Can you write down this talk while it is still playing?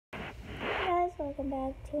welcome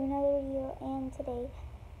back to another video, and today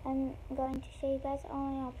I'm going to show you guys all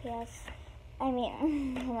my LPS.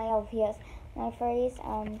 My furries.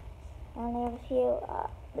 I only have a few.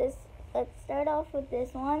 Let's start off with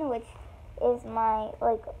this one, which is my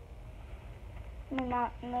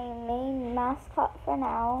main mascot for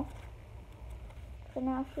now. For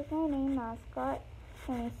now, she's my main mascot,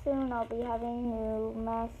 and soon I'll be having new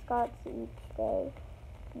mascots each day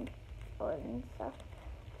and stuff.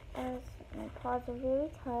 As my paws are really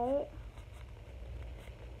tight.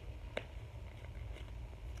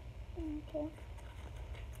 Okay.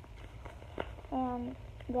 And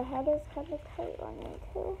the head is kind of tight on me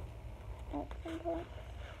too at some point.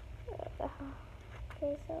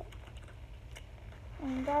 Okay, so,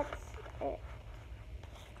 and that's it.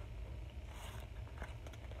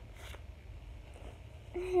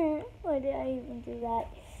 Why did I even do that?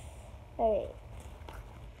 Alright.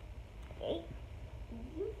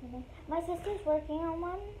 My sister's working on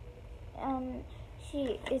one.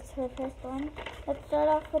 It's her first one. Let's start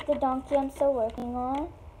off with the donkey I'm still working on.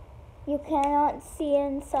 You cannot see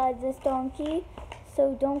inside this donkey,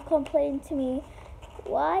 so don't complain to me.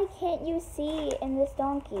 Why can't you see in this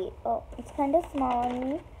donkey? Oh, it's kind of small on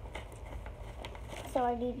me, so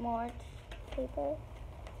I need more paper.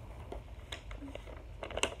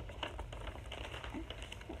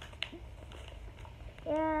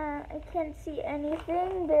 Yeah, I can't see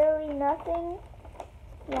anything, barely nothing.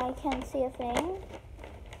 Yeah, I can't see a thing.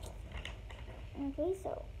 Okay,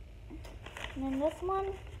 so, and then this one,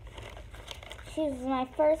 she's my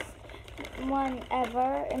first one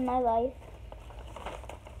ever in my life.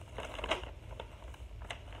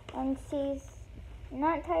 And she's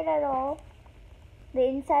not tight at all. The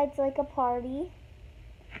inside's like a party.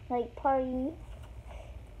 It's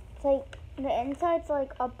like, the inside's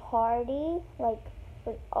like a party, like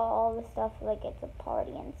with all the stuff, like it's a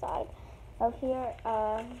party inside. Up here,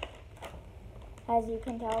 as you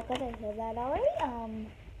can tell, because I said that already.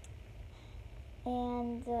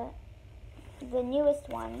 And the newest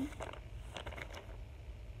one,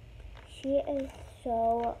 she is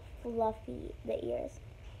so fluffy, the ears.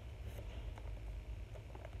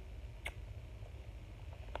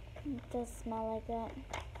 It does smell like that.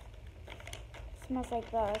 It smells like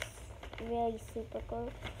this. Really super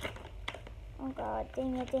good. Oh god,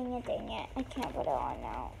 dang it. I can't put it on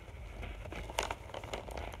now.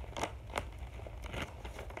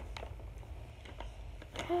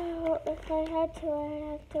 Oh, if I had to, I'd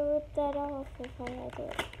have to rip that off if I had to.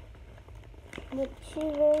 But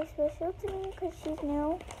she's very special to me because she's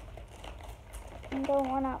new. And don't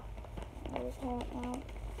want to lose her now.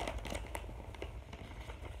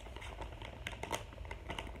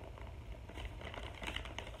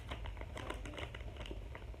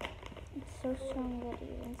 It's so strong that it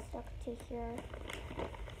even stuck to here.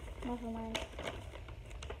 Never mind.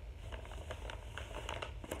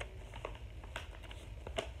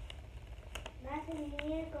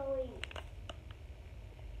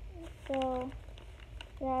 So,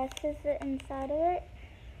 yeah, this is the inside of it.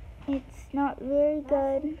 It's not very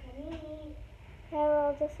good. Yeah,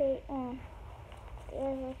 I'll just say,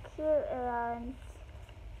 there's a cute around.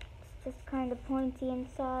 It's just kind of pointy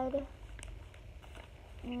inside.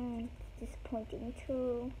 It's disappointing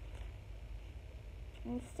too.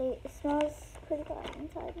 And it smells pretty good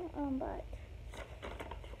inside. But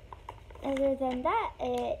other than that,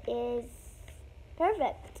 it is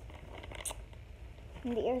perfect.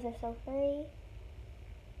 And the ears are so furry.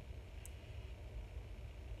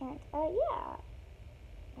 And yeah,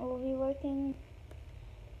 we'll be working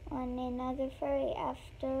on another furry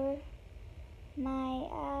after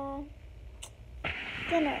my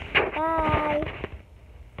dinner. Bye.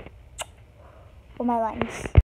 For my lunch.